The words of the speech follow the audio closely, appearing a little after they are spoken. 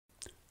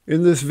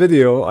In this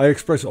video, I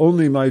express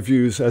only my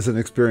views as an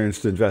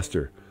experienced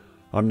investor.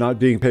 I'm not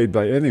being paid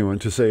by anyone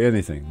to say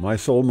anything. My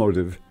sole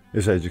motive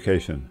is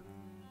education.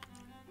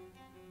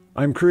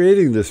 I'm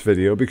creating this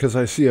video because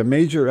I see a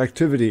major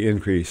activity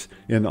increase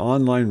in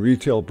online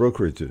retail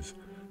brokerages,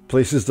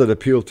 places that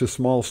appeal to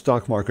small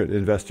stock market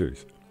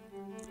investors.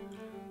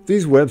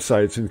 These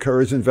websites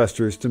encourage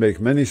investors to make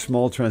many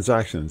small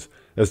transactions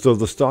as though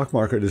the stock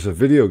market is a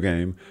video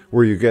game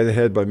where you get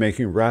ahead by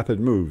making rapid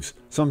moves,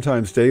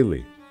 sometimes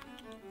daily.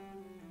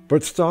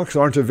 But stocks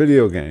aren't a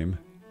video game,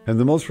 and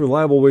the most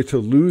reliable way to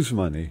lose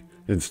money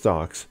in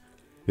stocks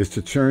is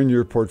to churn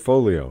your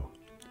portfolio.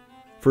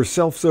 For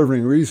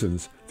self-serving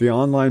reasons, the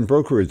online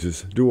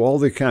brokerages do all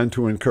they can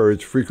to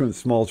encourage frequent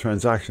small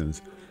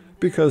transactions,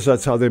 because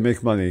that's how they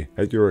make money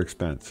at your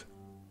expense.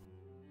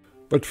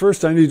 But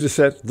first I need to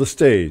set the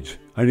stage.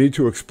 I need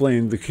to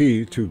explain the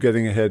key to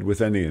getting ahead with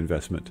any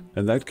investment,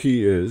 and that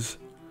key is,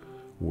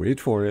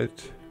 wait for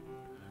it,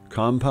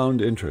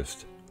 compound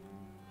interest.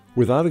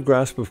 Without a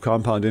grasp of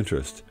compound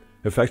interest,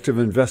 effective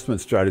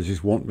investment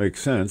strategies won't make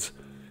sense,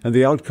 and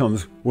the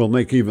outcomes will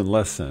make even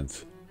less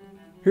sense.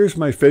 Here's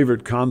my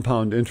favorite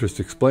compound interest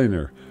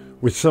explainer,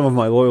 which some of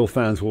my loyal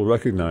fans will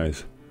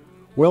recognize.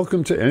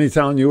 Welcome to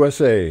Anytown,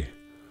 USA,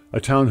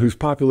 a town whose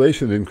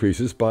population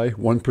increases by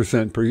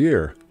 1% per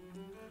year.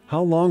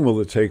 How long will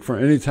it take for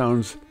any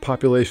town's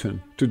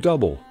population to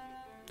double?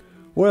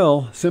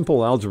 Well,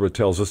 simple algebra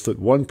tells us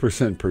that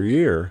 1% per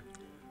year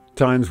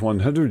times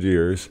 100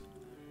 years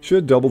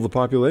should double the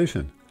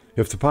population.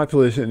 If the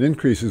population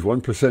increases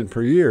 1%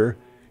 per year,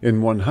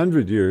 in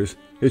 100 years,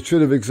 it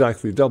should have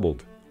exactly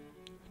doubled.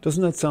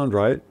 Doesn't that sound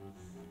right?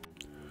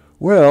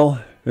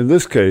 Well, in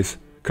this case,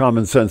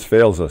 common sense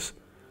fails us.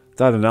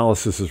 That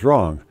analysis is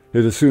wrong.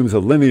 It assumes a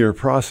linear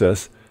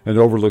process and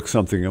overlooks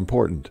something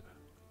important.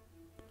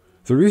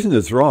 The reason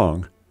it's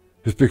wrong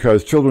is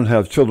because children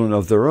have children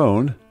of their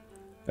own,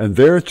 and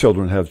their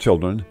children have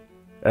children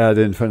ad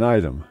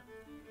infinitum.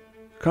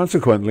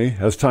 Consequently,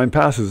 as time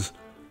passes,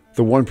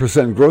 the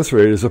 1% growth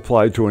rate is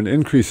applied to an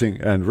increasing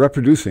and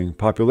reproducing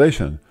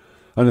population,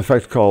 an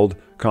effect called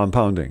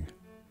compounding.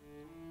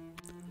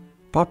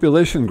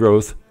 Population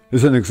growth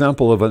is an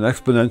example of an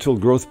exponential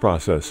growth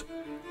process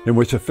in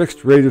which a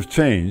fixed rate of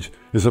change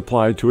is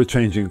applied to a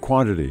changing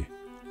quantity.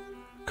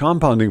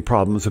 Compounding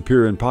problems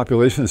appear in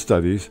population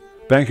studies,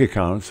 bank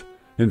accounts,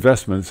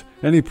 investments,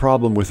 any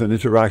problem with an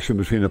interaction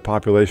between a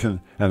population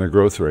and a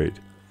growth rate.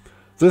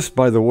 This,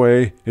 by the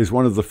way, is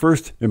one of the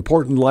first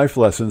important life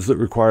lessons that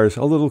requires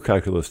a little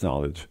calculus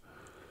knowledge.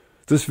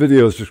 This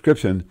video's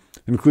description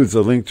includes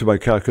a link to my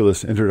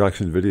calculus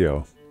introduction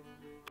video.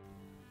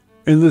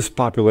 In this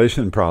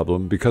population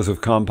problem, because of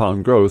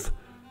compound growth,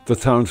 the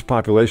town's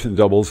population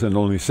doubles in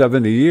only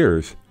 70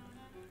 years,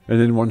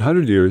 and in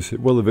 100 years it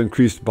will have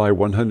increased by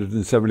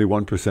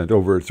 171%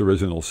 over its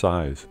original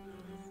size.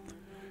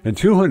 In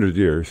 200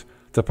 years,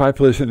 the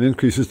population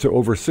increases to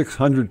over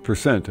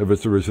 600% of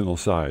its original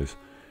size.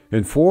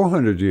 In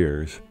 400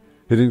 years,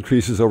 it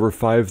increases over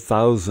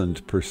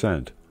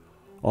 5,000%.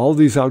 All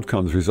these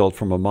outcomes result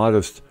from a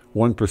modest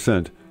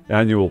 1%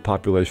 annual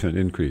population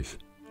increase.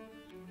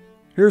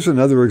 Here's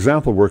another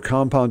example where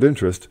compound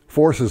interest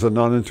forces a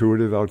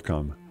non-intuitive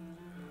outcome.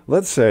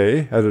 Let's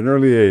say, at an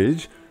early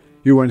age,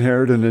 you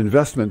inherit an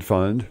investment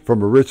fund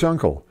from a rich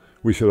uncle.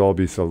 We should all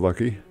be so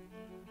lucky.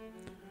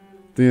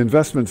 The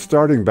investment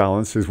starting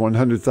balance is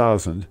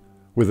 $100,000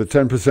 with a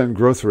 10%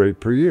 growth rate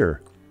per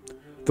year.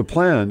 The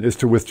plan is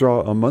to withdraw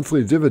a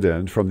monthly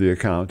dividend from the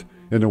account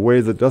in a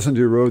way that doesn't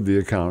erode the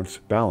account's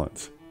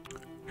balance.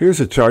 Here's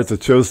a chart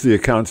that shows the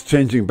account's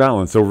changing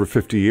balance over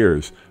 50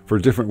 years for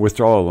different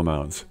withdrawal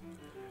amounts.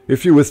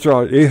 If you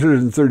withdraw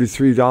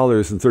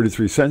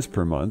 $833.33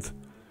 per month,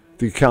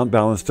 the account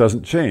balance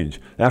doesn't change.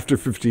 After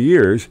 50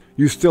 years,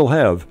 you still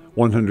have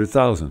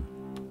 $100,000.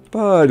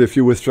 But if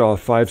you withdraw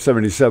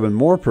 $577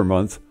 more per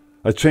month,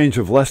 a change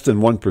of less than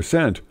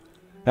 1%,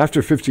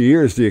 after 50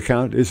 years the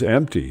account is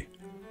empty.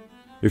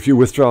 If you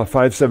withdraw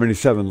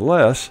 $577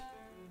 less,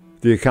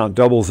 the account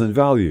doubles in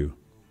value.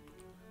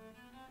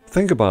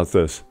 Think about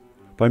this.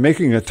 By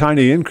making a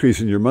tiny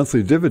increase in your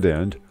monthly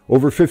dividend,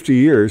 over 50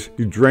 years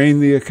you drain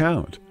the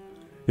account.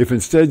 If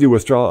instead you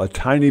withdraw a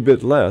tiny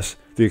bit less,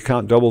 the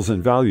account doubles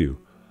in value,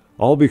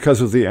 all because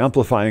of the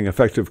amplifying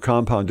effect of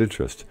compound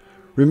interest.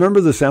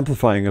 Remember this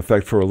amplifying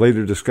effect for a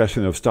later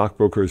discussion of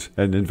stockbrokers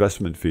and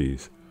investment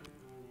fees.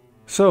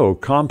 So,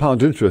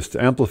 compound interest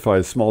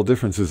amplifies small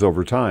differences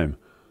over time,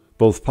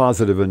 both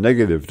positive and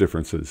negative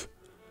differences.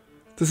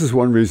 This is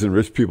one reason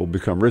rich people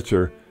become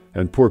richer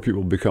and poor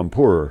people become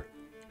poorer.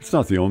 It's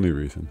not the only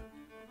reason.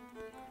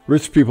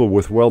 Rich people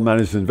with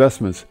well-managed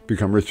investments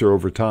become richer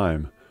over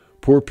time.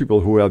 Poor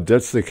people who have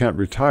debts they can't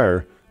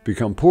retire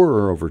become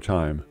poorer over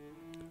time.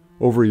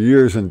 Over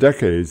years and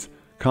decades,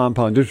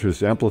 compound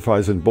interest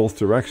amplifies in both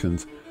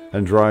directions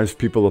and drives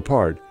people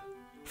apart,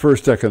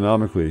 first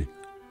economically,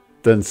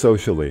 then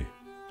socially.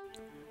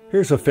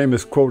 Here's a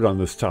famous quote on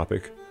this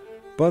topic,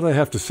 but I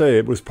have to say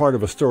it was part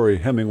of a story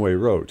Hemingway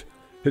wrote.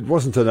 It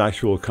wasn't an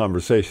actual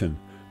conversation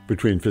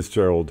between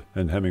Fitzgerald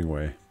and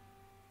Hemingway.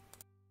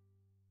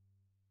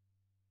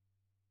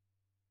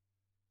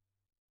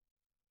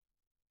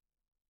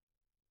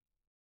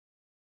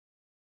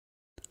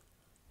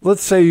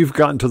 Let's say you've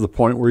gotten to the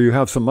point where you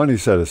have some money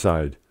set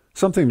aside,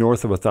 something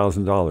north of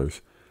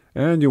 $1,000,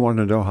 and you want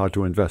to know how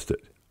to invest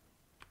it.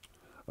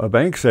 A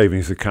bank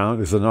savings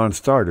account is a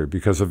non-starter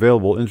because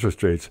available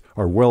interest rates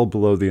are well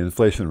below the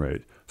inflation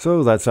rate,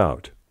 so that's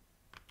out.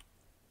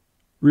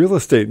 Real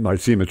estate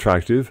might seem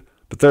attractive,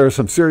 but there are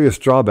some serious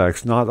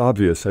drawbacks not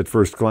obvious at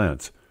first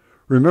glance.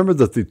 Remember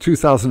that the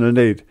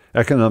 2008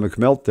 economic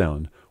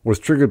meltdown was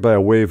triggered by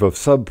a wave of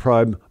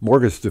subprime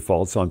mortgage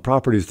defaults on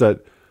properties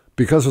that,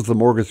 because of the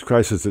mortgage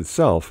crisis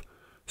itself,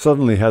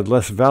 suddenly had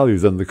less value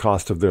than the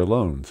cost of their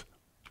loans.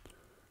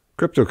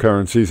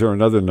 Cryptocurrencies are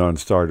another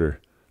non-starter.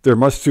 They're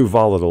much too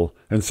volatile,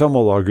 and some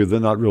will argue they're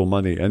not real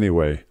money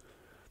anyway.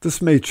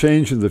 This may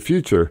change in the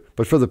future,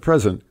 but for the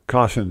present,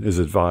 caution is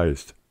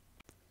advised.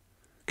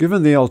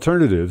 Given the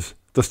alternatives,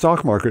 the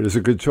stock market is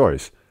a good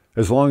choice,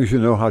 as long as you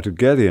know how to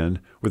get in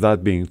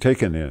without being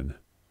taken in.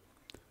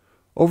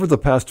 Over the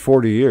past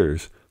 40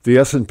 years, the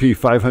S&P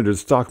 500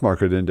 stock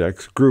market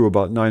index grew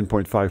about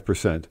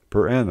 9.5%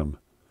 per annum.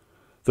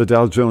 The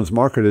Dow Jones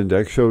Market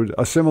Index showed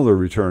a similar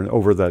return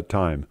over that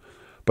time,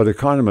 but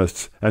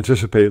economists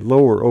anticipate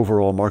lower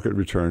overall market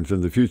returns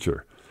in the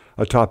future,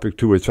 a topic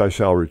to which I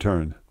shall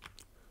return.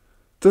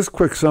 This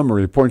quick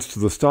summary points to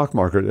the stock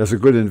market as a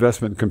good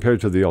investment compared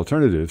to the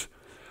alternatives,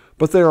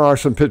 but there are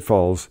some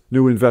pitfalls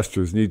new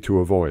investors need to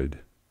avoid.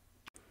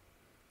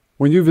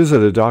 When you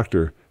visit a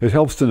doctor, it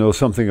helps to know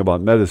something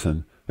about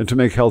medicine and to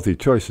make healthy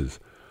choices,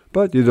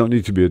 but you don't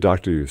need to be a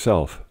doctor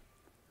yourself.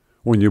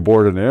 When you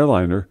board an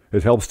airliner,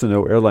 it helps to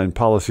know airline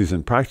policies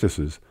and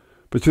practices,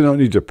 but you don't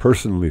need to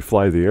personally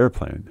fly the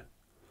airplane.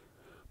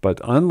 But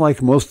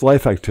unlike most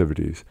life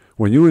activities,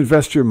 when you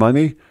invest your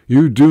money,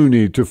 you do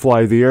need to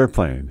fly the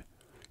airplane.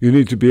 You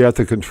need to be at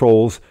the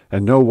controls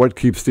and know what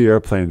keeps the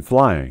airplane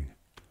flying.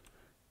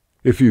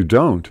 If you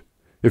don't,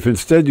 if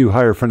instead you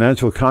hire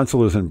financial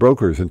counselors and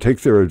brokers and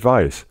take their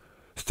advice,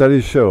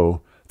 studies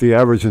show the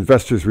average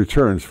investor's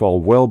returns fall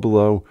well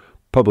below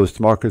published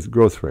market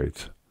growth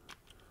rates.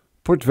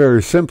 Put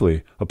very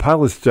simply, a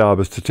pilot's job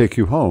is to take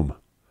you home.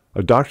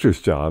 A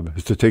doctor's job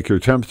is to take your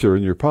temperature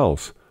and your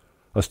pulse.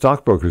 A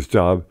stockbroker's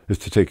job is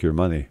to take your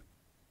money.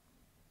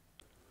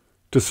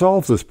 To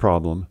solve this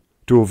problem,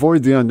 to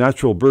avoid the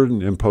unnatural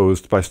burden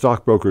imposed by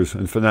stockbrokers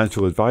and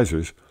financial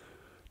advisors,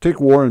 take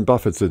Warren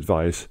Buffett's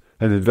advice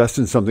and invest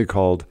in something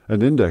called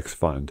an index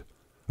fund,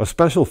 a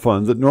special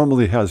fund that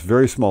normally has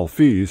very small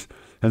fees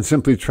and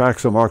simply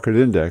tracks a market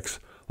index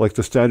like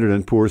the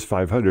Standard & Poor's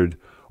 500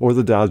 or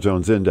the Dow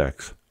Jones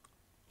Index.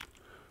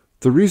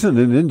 The reason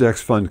an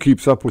index fund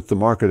keeps up with the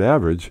market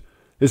average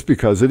is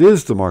because it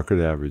is the market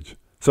average.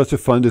 Such a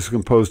fund is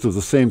composed of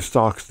the same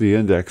stocks the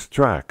index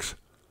tracks.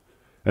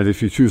 And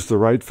if you choose the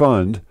right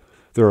fund,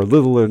 there are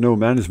little or no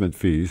management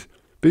fees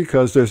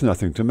because there's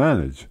nothing to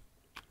manage.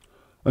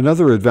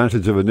 Another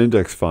advantage of an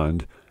index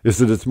fund is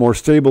that it's more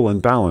stable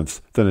and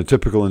balanced than a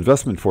typical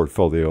investment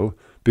portfolio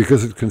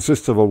because it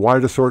consists of a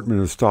wide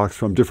assortment of stocks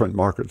from different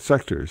market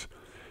sectors.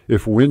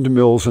 If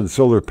windmills and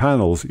solar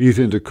panels eat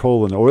into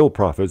coal and oil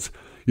profits,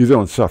 you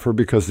don't suffer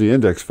because the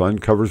index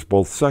fund covers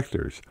both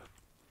sectors.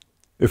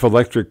 If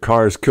electric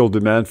cars kill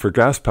demand for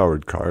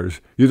gas-powered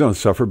cars, you don't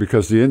suffer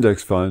because the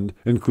index fund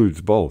includes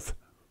both.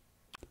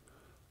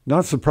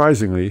 Not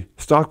surprisingly,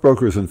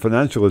 stockbrokers and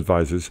financial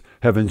advisors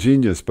have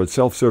ingenious but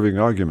self-serving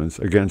arguments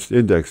against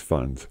index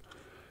funds.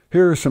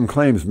 Here are some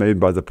claims made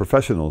by the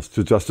professionals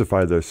to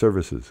justify their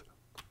services.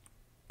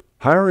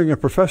 Hiring a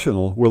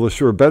professional will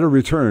assure better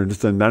returns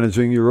than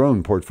managing your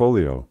own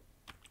portfolio.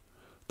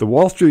 The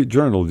Wall Street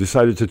Journal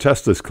decided to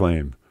test this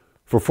claim.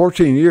 For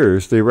 14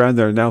 years, they ran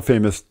their now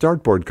famous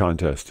dartboard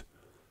contest.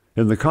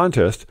 In the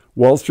contest,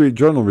 Wall Street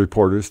Journal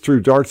reporters threw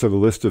darts at a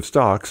list of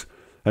stocks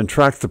and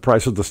tracked the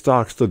price of the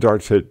stocks the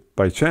darts hit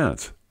by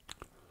chance.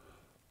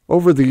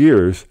 Over the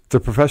years,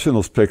 the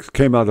professionals' picks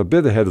came out a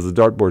bit ahead of the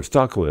dartboard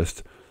stock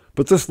list,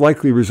 but this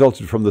likely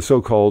resulted from the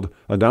so-called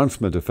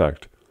announcement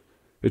effect.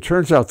 It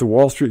turns out the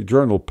Wall Street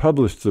Journal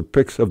published the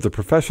picks of the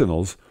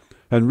professionals,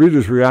 and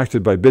readers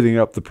reacted by bidding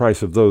up the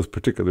price of those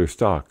particular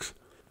stocks.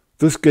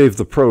 This gave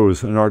the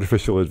pros an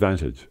artificial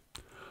advantage.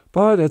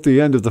 But at the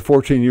end of the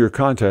 14-year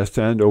contest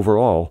and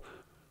overall,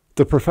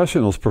 the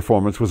professionals'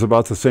 performance was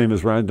about the same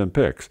as random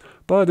picks.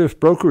 But if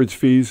brokerage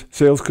fees,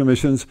 sales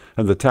commissions,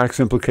 and the tax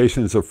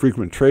implications of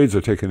frequent trades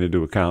are taken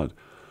into account,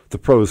 the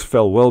pros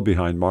fell well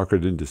behind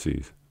market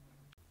indices.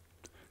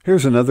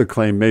 Here's another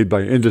claim made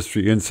by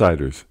industry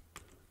insiders.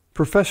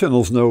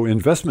 Professionals know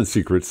investment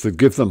secrets that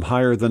give them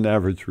higher than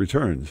average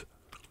returns.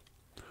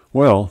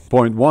 Well,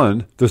 point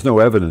one, there's no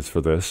evidence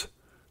for this.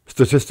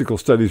 Statistical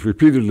studies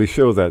repeatedly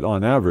show that,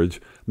 on average,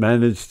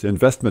 managed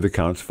investment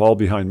accounts fall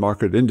behind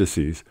market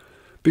indices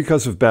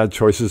because of bad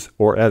choices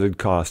or added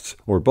costs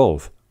or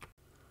both.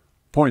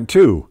 Point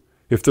two,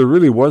 if there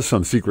really was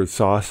some secret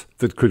sauce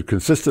that could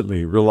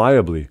consistently,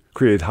 reliably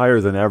create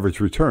higher than average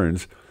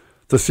returns,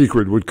 the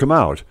secret would come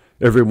out,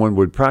 everyone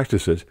would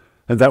practice it,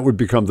 and that would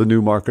become the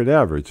new market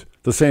average,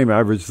 the same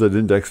average that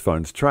index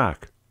funds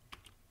track.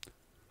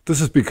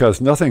 This is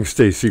because nothing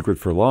stays secret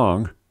for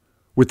long.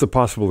 with the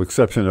possible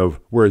exception of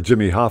where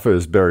Jimmy Hoffa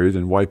is buried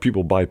and why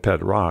people buy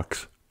pet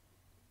rocks.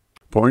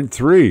 Point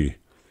 3.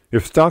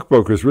 If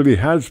stockbrokers really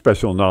had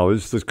special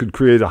knowledge that could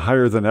create a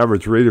higher than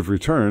average rate of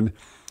return,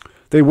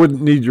 they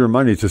wouldn't need your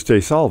money to stay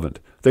solvent.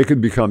 They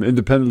could become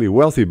independently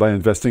wealthy by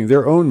investing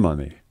their own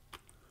money.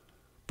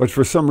 But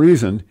for some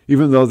reason,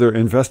 even though they're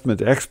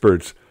investment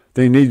experts,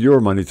 they need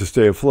your money to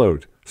stay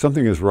afloat.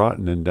 Something is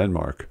rotten in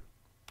Denmark.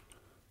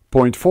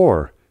 Point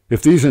 4.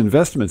 If these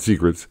investment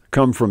secrets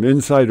come from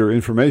insider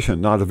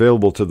information not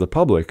available to the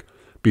public,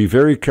 be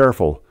very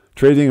careful.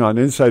 Trading on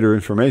insider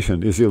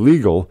information is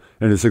illegal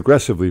and is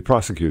aggressively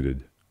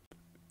prosecuted.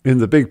 In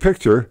the big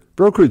picture,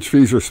 brokerage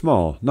fees are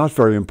small, not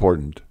very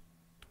important.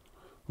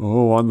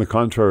 Oh, on the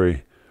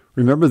contrary.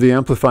 Remember the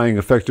amplifying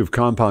effect of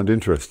compound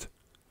interest.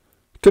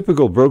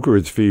 Typical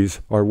brokerage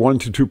fees are 1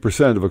 to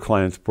 2% of a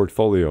client's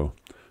portfolio.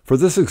 For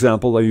this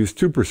example, I use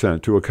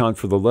 2% to account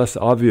for the less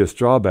obvious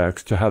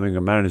drawbacks to having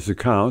a managed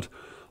account,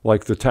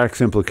 like the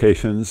tax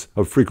implications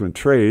of frequent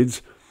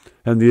trades,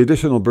 and the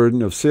additional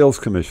burden of sales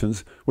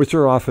commissions, which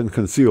are often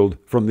concealed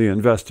from the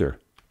investor.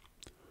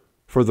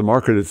 For the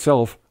market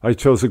itself, I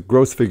chose a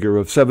growth figure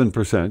of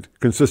 7%,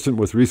 consistent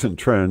with recent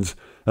trends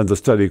and the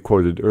study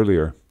quoted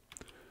earlier.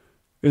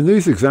 In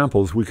these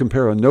examples, we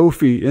compare a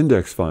no-fee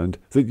index fund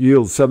that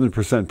yields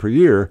 7% per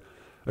year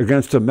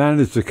against a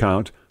managed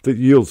account that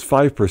yields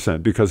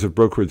 5% because of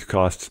brokerage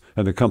costs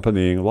and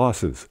accompanying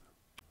losses.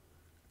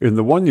 In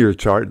the one-year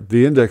chart,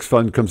 the index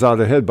fund comes out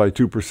ahead by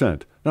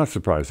 2%, not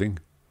surprising.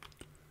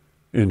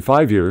 In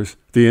 5 years,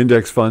 the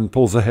index fund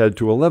pulls ahead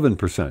to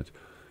 11%.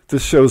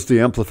 This shows the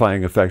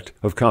amplifying effect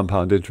of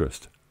compound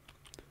interest.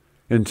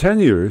 In 10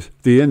 years,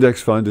 the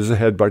index fund is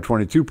ahead by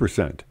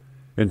 22%.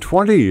 In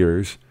 20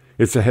 years,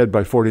 it's ahead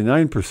by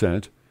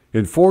 49%.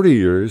 In 40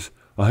 years,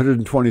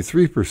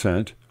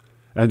 123%.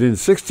 And in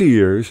 60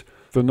 years,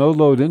 the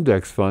no-load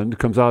index fund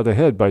comes out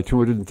ahead by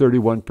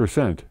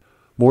 231%,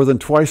 more than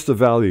twice the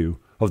value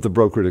of the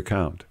brokered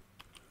account.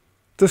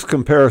 This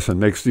comparison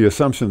makes the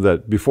assumption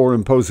that before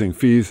imposing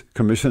fees,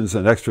 commissions,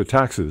 and extra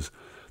taxes,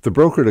 the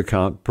brokered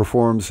account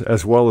performs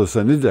as well as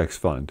an index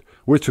fund,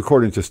 which,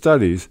 according to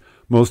studies,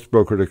 most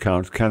brokered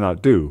accounts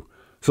cannot do.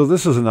 So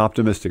this is an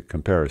optimistic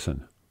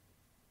comparison.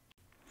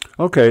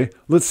 Okay,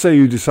 let's say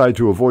you decide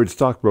to avoid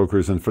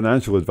stockbrokers and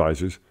financial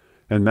advisors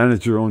and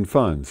manage your own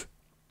funds.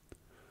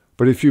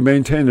 But if you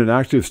maintain an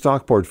active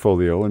stock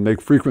portfolio and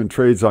make frequent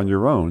trades on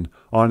your own,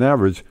 on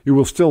average, you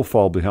will still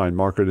fall behind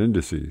market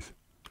indices.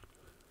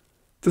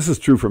 This is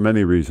true for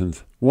many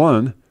reasons.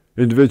 1,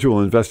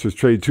 individual investors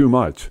trade too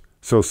much,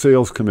 so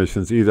sales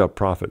commissions eat up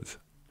profits.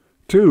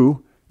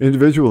 2,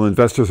 individual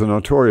investors are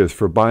notorious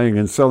for buying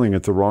and selling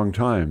at the wrong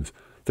times.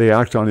 They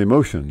act on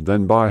emotion,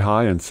 then buy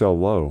high and sell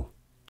low.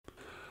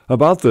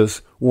 About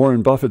this,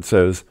 Warren Buffett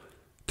says,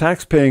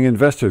 tax-paying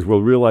investors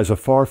will realize a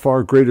far,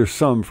 far greater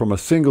sum from a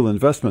single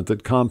investment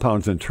that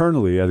compounds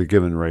internally at a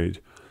given rate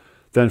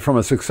than from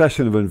a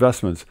succession of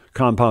investments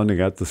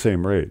compounding at the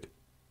same rate.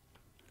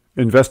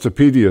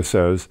 Investopedia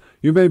says,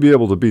 you may be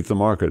able to beat the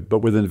market, but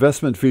with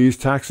investment fees,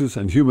 taxes,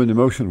 and human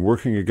emotion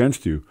working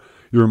against you,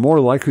 you're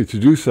more likely to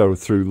do so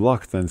through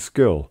luck than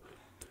skill.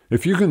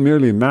 If you can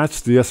merely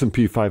match the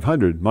S&P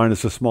 500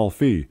 minus a small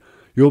fee,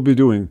 you'll be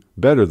doing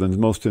better than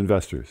most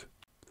investors.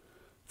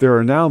 There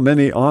are now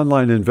many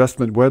online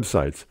investment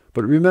websites,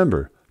 but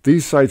remember,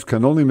 these sites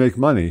can only make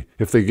money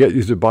if they get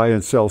you to buy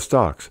and sell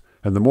stocks,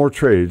 and the more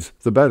trades,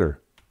 the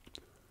better.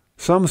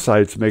 Some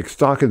sites make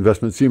stock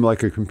investment seem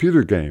like a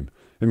computer game,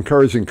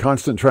 encouraging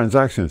constant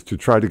transactions to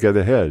try to get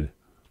ahead.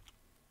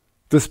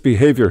 This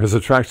behavior has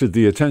attracted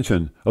the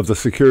attention of the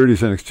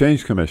Securities and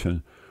Exchange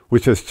Commission,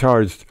 which has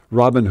charged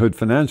Robinhood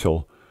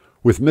Financial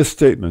with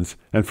misstatements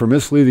and for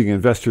misleading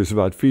investors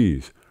about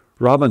fees.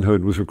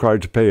 Robinhood was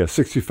required to pay a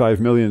 $65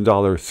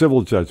 million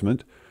civil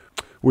judgment,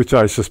 which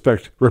I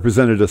suspect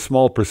represented a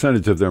small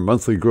percentage of their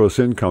monthly gross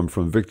income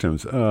from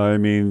victims,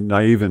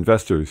 naive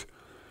investors.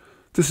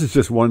 This is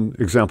just one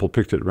example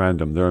picked at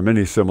random. There are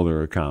many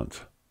similar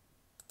accounts.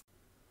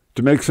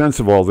 To make sense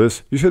of all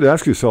this, you should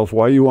ask yourself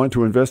why you want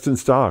to invest in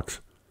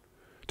stocks.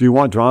 Do you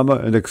want drama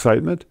and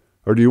excitement,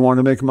 or do you want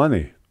to make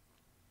money?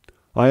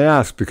 I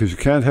ask because you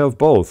can't have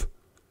both.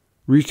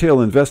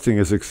 Retail investing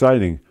is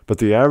exciting, but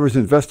the average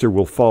investor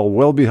will fall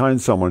well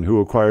behind someone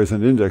who acquires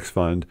an index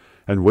fund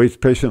and waits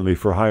patiently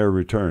for higher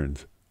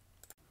returns.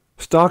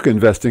 Stock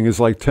investing is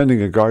like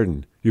tending a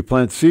garden. You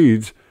plant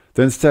seeds,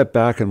 then step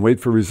back and wait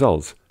for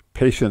results,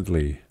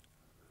 patiently.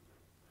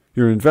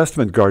 Your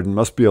investment garden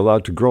must be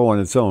allowed to grow on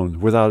its own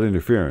without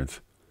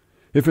interference.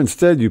 If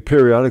instead you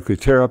periodically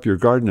tear up your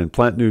garden and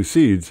plant new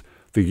seeds,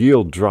 the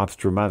yield drops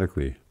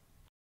dramatically.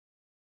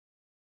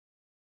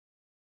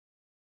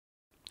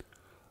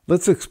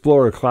 Let's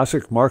explore a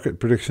classic market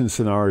prediction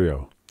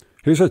scenario.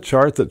 Here's a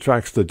chart that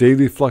tracks the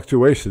daily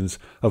fluctuations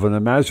of an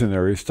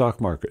imaginary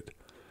stock market.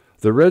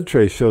 The red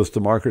trace shows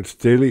the market's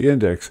daily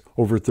index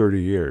over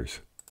 30 years.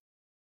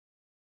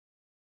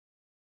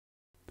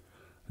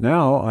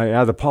 Now I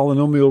add a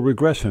polynomial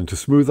regression to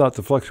smooth out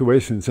the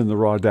fluctuations in the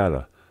raw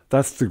data.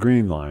 That's the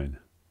green line.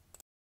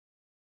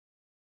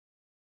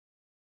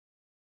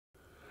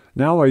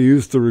 Now I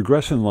use the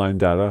regression line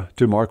data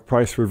to mark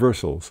price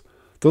reversals.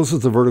 Those are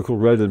the vertical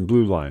red and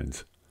blue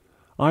lines.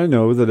 I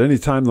know that any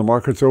time the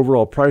market's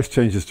overall price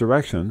changes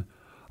direction,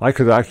 I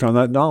could act on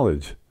that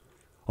knowledge.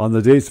 On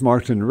the dates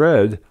marked in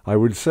red, I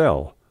would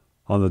sell.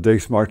 On the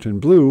dates marked in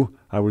blue,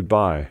 I would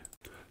buy.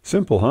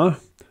 Simple, huh?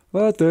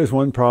 But there's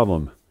one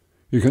problem.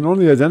 You can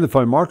only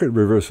identify market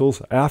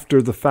reversals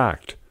after the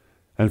fact.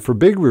 And for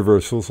big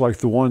reversals like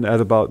the one at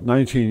about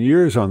 19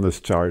 years on this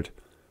chart,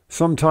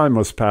 some time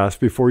must pass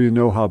before you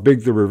know how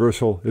big the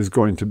reversal is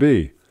going to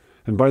be.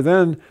 And by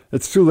then,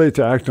 it's too late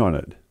to act on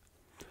it.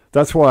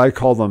 That's why I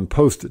call them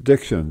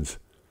post-dictions,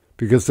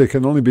 because they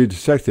can only be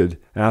detected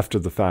after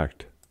the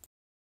fact.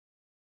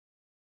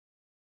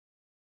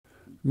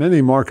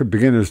 Many market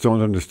beginners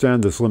don't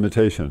understand this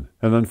limitation,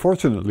 and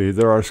unfortunately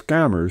there are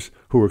scammers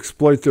who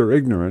exploit their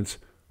ignorance,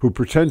 who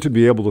pretend to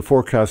be able to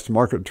forecast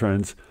market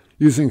trends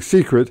using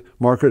secret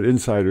market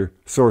insider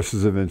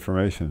sources of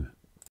information.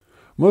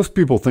 Most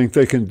people think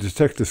they can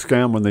detect a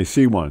scam when they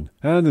see one,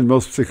 and in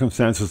most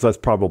circumstances that's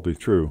probably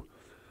true.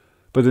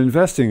 But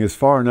investing is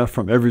far enough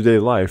from everyday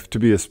life to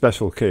be a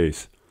special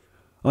case.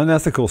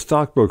 Unethical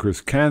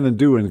stockbrokers can and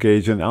do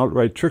engage in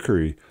outright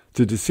trickery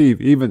to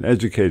deceive even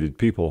educated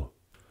people.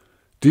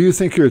 Do you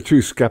think you're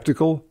too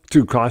skeptical,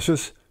 too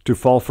cautious, to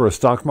fall for a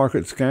stock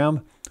market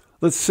scam?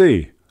 Let's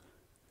see.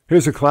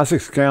 Here's a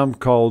classic scam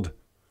called,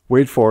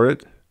 wait for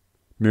it,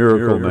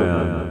 Miracle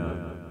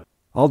Man.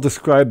 I'll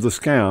describe the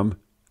scam,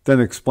 then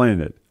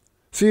explain it.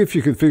 See if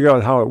you can figure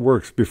out how it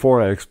works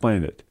before I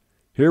explain it.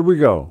 Here we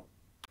go.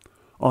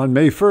 On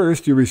May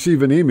 1st, you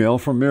receive an email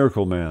from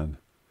Miracle Man.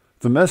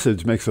 The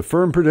message makes a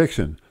firm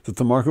prediction that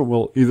the market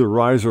will either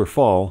rise or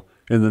fall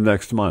in the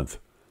next month.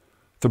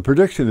 The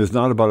prediction is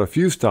not about a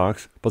few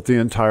stocks, but the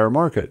entire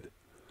market.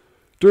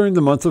 During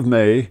the month of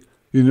May,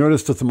 you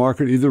notice that the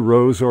market either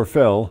rose or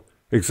fell,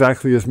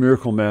 exactly as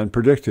Miracle Man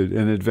predicted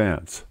in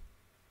advance.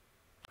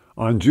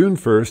 On June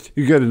 1st,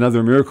 you get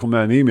another Miracle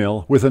Man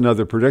email with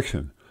another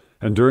prediction,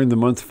 and during the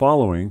month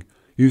following,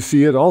 you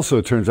see it also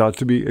turns out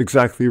to be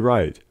exactly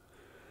right.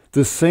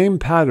 This same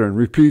pattern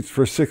repeats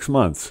for 6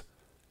 months.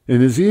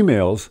 In his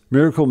emails,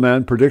 Miracle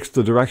Man predicts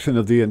the direction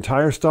of the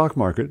entire stock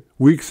market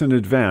weeks in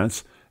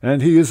advance,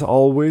 and he is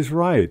always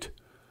right.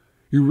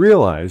 You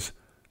realize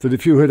that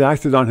if you had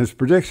acted on his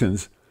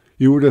predictions,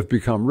 you would have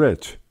become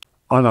rich.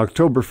 On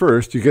October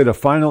 1st, you get a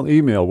final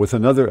email with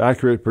another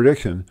accurate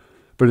prediction,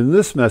 but in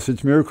this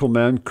message, Miracle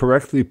Man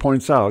correctly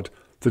points out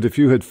that if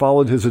you had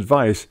followed his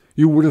advice,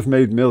 you would have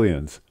made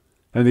millions,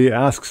 and he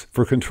asks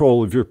for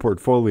control of your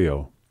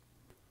portfolio.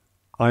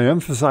 I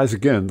emphasize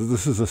again that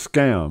this is a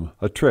scam,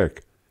 a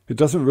trick. It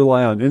doesn't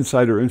rely on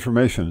insider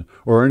information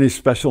or any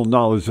special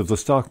knowledge of the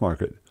stock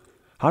market.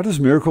 How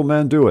does Miracle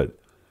Man do it?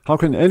 How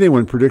can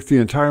anyone predict the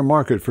entire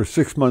market for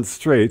 6 months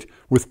straight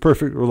with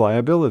perfect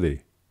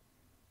reliability?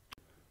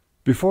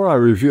 Before I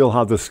reveal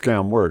how this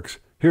scam works,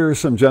 here are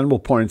some general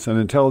points an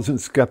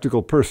intelligent,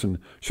 skeptical person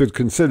should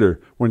consider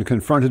when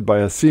confronted by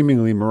a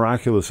seemingly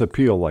miraculous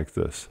appeal like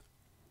this.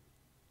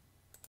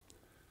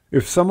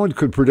 If someone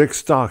could predict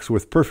stocks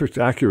with perfect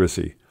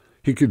accuracy,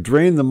 he could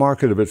drain the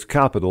market of its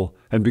capital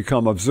and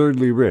become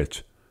absurdly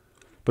rich.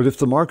 But if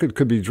the market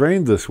could be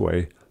drained this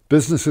way,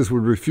 businesses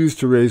would refuse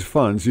to raise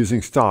funds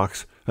using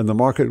stocks and the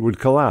market would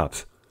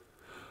collapse.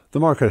 The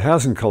market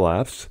hasn't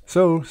collapsed,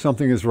 so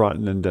something is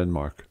rotten in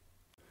Denmark.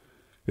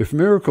 If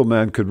Miracle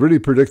Man could really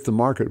predict the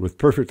market with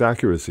perfect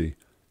accuracy,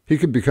 he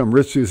could become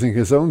rich using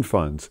his own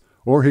funds,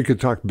 or he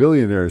could talk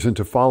billionaires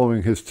into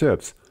following his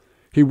tips.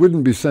 He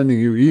wouldn't be sending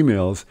you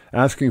emails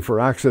asking for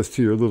access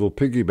to your little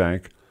piggy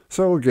bank,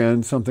 so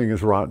again, something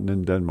is rotten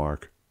in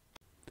Denmark.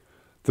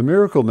 The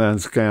Miracle Man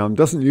scam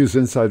doesn't use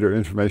insider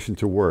information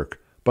to work,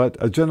 but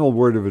a general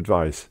word of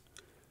advice.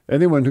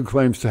 Anyone who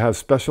claims to have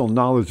special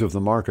knowledge of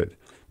the market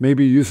may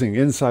be using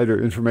insider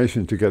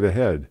information to get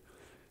ahead,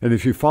 and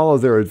if you follow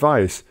their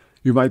advice,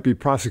 you might be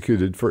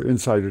prosecuted for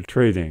insider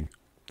trading.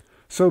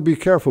 So be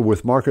careful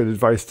with market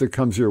advice that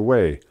comes your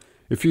way.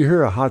 If you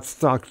hear a hot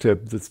stock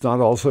tip that's not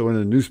also in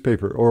a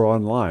newspaper or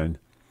online,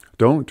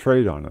 don't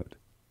trade on it.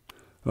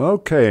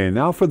 Okay,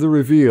 now for the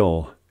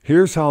reveal.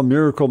 Here's how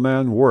Miracle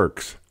Man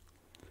works.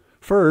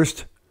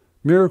 First,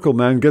 Miracle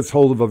Man gets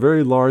hold of a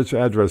very large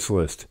address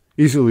list,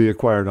 easily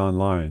acquired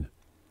online.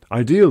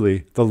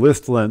 Ideally, the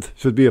list length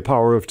should be a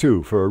power of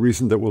 2 for a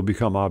reason that will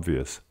become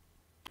obvious.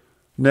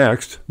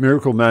 Next,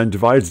 Miracle Man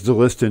divides the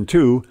list in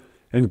 2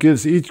 and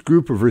gives each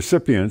group of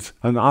recipients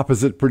an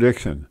opposite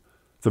prediction.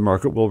 The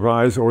market will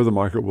rise or the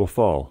market will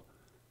fall.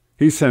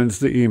 He sends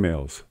the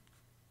emails.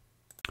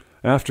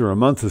 After a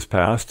month has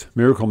passed,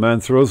 Miracle Man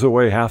throws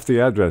away half the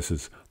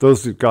addresses,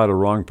 those that got a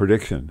wrong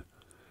prediction,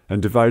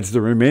 and divides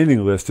the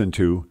remaining list in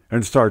 2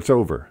 and starts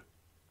over.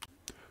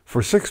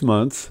 For 6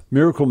 months,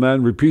 Miracle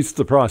Man repeats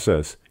the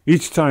process,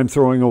 each time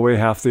throwing away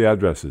half the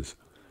addresses.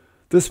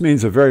 This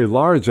means a very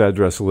large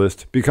address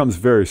list becomes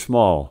very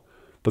small,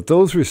 but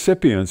those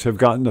recipients have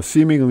gotten a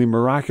seemingly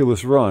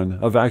miraculous run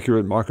of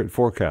accurate market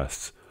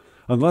forecasts.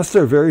 Unless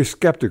they're very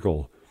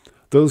skeptical,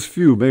 those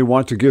few may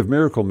want to give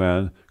Miracle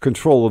Man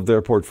control of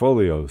their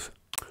portfolios.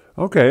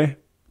 Okay,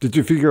 Did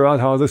you figure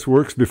out how this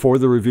works before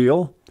the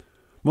reveal?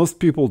 Most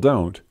people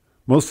don't,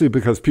 mostly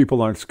because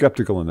people aren't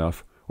skeptical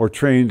enough or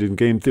trained in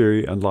game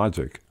theory and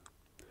logic.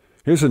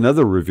 Here's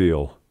another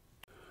reveal.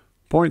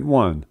 Point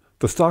 1.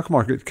 The stock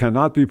market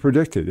cannot be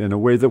predicted in a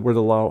way that would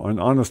allow an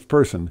honest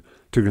person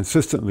to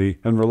consistently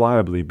and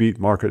reliably beat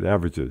market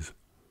averages.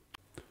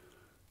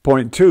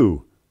 Point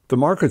 2. The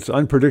market's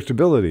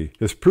unpredictability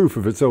is proof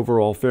of its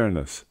overall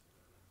fairness.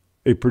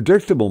 A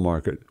predictable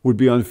market would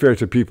be unfair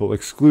to people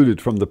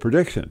excluded from the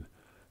prediction,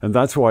 and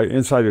that's why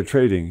insider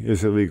trading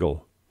is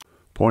illegal.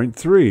 Point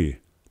 3.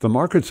 The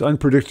market's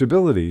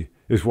unpredictability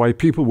is why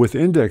people with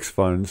index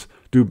funds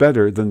do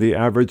better than the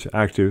average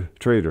active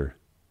trader.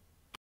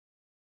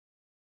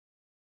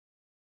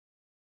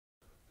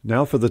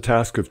 Now for the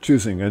task of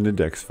choosing an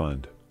index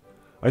fund.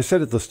 I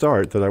said at the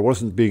start that I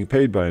wasn't being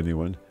paid by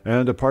anyone,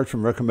 and apart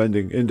from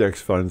recommending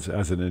index funds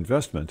as an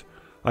investment,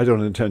 I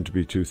don't intend to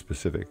be too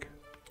specific.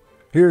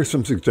 Here are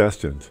some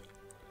suggestions.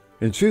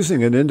 In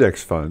choosing an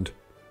index fund,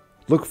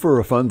 look for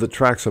a fund that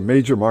tracks a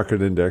major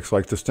market index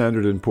like the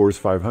Standard & Poor's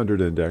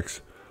 500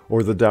 index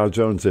or the Dow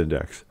Jones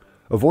index.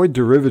 Avoid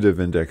derivative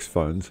index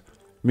funds,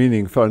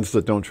 meaning funds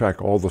that don't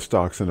track all the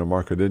stocks in a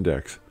market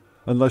index,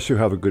 unless you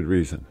have a good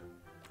reason.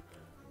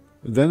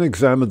 Then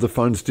examine the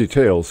fund's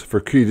details for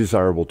key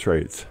desirable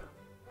traits.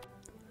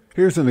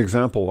 Here's an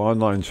example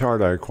online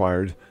chart I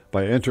acquired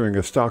by entering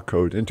a stock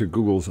code into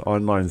Google's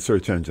online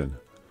search engine.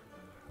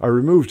 I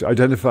removed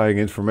identifying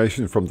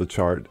information from the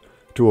chart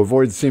to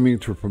avoid seeming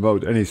to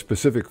promote any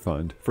specific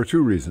fund for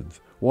 2 reasons.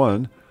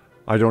 1,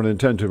 I don't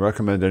intend to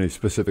recommend any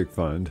specific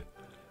fund.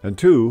 And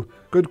 2,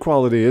 good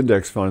quality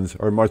index funds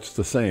are much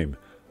the same.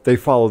 They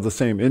follow the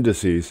same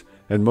indices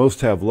and most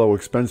have low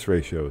expense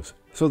ratios,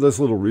 so there's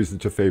little reason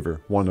to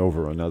favor one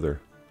over another.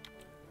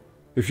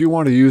 If you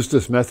want to use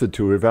this method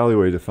to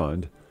evaluate a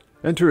fund,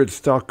 enter its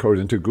stock code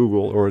into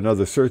Google or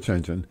another search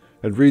engine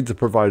and read the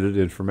provided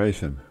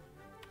information.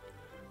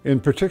 In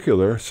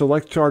particular,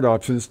 select chart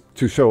options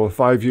to show a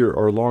 5-year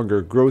or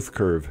longer growth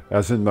curve,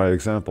 as in my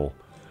example.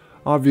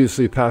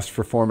 Obviously, past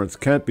performance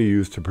can't be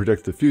used to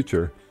predict the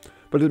future,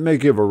 but it may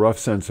give a rough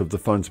sense of the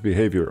fund's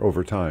behavior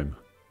over time.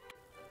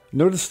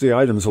 Notice the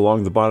items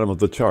along the bottom of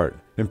the chart,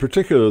 in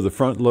particular the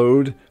front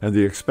load and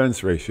the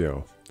expense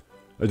ratio.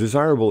 A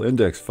desirable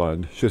index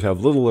fund should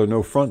have little or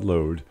no front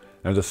load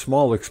and a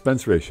small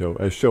expense ratio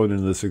as shown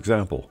in this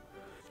example.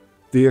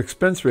 The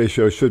expense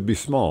ratio should be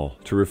small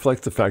to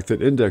reflect the fact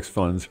that index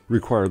funds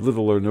require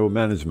little or no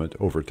management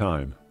over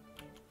time.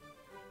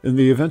 In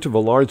the event of a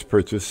large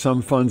purchase,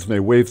 some funds may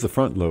waive the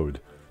front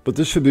load, but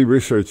this should be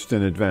researched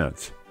in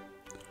advance.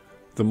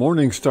 The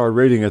Morningstar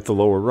rating at the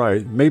lower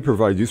right may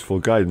provide useful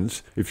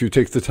guidance if you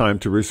take the time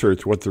to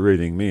research what the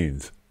rating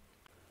means.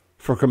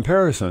 For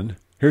comparison,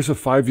 here's a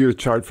 5-year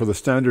chart for the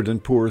Standard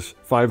 & Poor's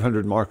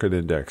 500 market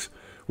index,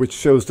 which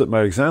shows that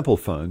my example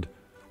fund,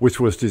 which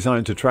was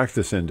designed to track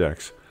this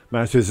index,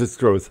 matches its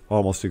growth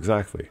almost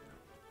exactly.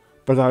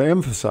 But I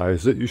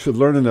emphasize that you should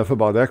learn enough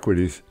about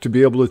equities to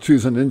be able to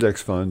choose an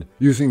index fund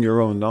using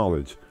your own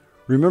knowledge.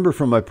 Remember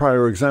from my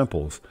prior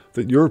examples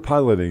that you're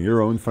piloting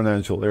your own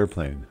financial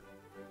airplane.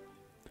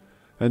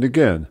 And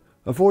again,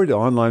 avoid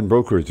online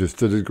brokerages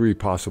to the degree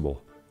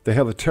possible. They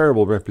have a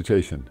terrible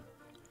reputation.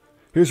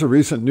 Here's a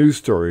recent news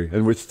story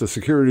in which the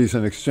Securities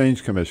and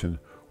Exchange Commission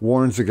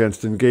warns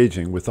against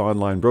engaging with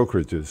online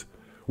brokerages,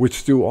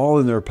 which do all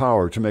in their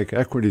power to make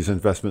equities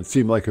investment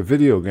seem like a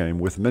video game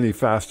with many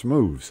fast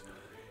moves,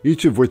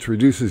 each of which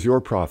reduces your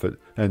profit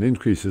and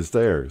increases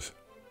theirs.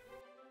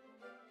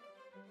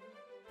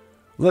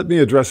 Let me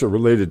address a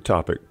related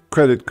topic,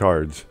 credit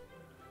cards.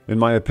 In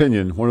my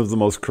opinion, one of the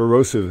most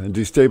corrosive and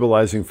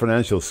destabilizing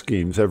financial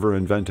schemes ever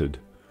invented.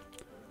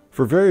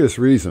 For various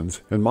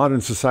reasons, in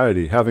modern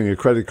society, having a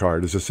credit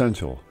card is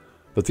essential,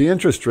 but the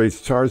interest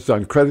rates charged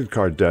on credit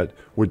card debt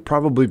would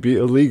probably be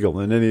illegal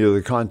in any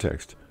other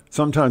context,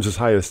 sometimes as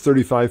high as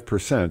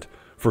 35%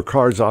 for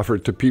cards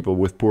offered to people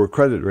with poor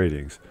credit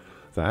ratings.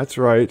 That's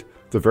right,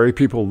 the very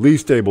people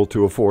least able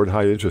to afford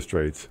high interest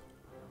rates.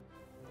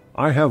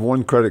 I have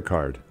one credit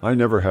card. I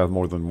never have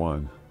more than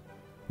one.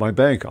 My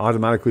bank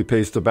automatically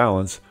pays the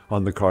balance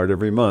on the card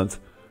every month,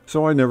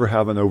 so I never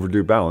have an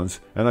overdue balance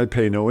and I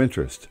pay no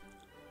interest.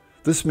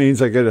 This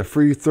means I get a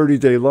free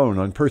 30-day loan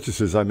on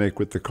purchases I make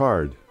with the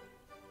card.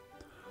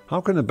 How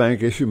can a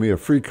bank issue me a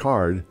free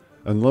card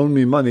and loan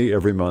me money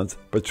every month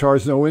but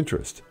charge no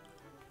interest?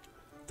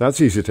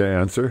 That's easy to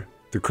answer.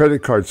 The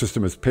credit card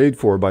system is paid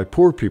for by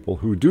poor people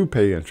who do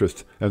pay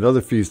interest and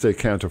other fees they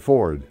can't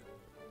afford.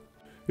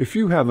 If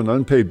you have an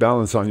unpaid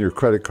balance on your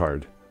credit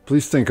card,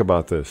 please think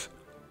about this.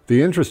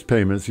 The interest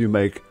payments you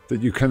make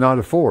that you cannot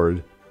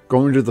afford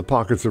go into the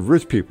pockets of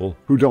rich people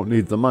who don't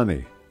need the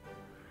money.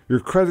 Your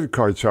credit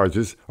card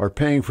charges are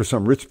paying for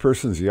some rich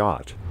person's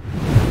yacht.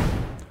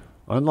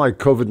 Unlike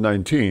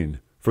COVID-19,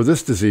 for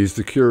this disease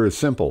the cure is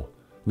simple.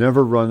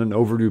 Never run an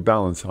overdue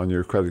balance on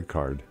your credit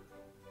card.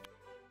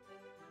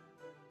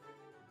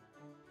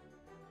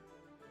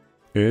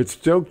 It's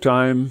joke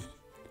time.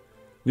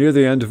 Near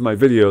the end of my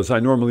videos, I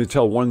normally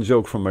tell one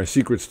joke from my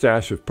secret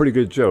stash of pretty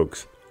good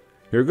jokes.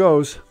 Here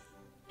goes.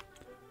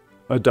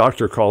 A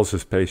doctor calls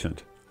his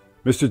patient.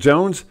 Mr.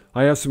 Jones,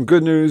 I have some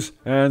good news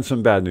and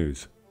some bad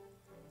news.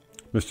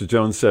 Mr.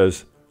 Jones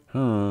says,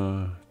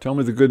 tell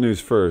me the good news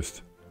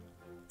first.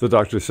 The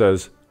doctor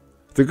says,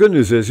 the good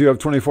news is you have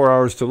 24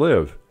 hours to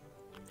live.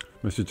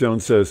 Mr.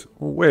 Jones says,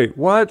 wait,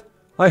 what?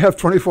 I have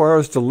 24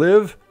 hours to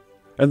live?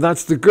 And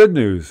that's the good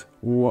news.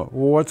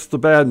 What's the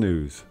bad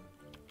news?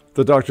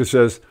 The doctor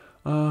says,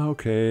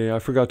 okay, I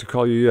forgot to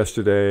call you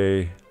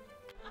yesterday.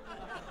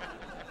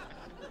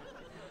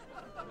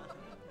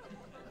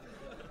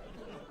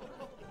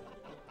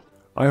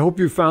 I hope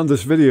you found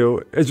this video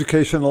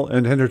educational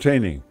and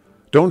entertaining.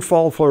 Don't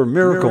fall for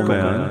Miracle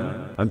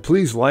Man, and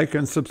please like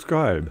and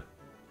subscribe.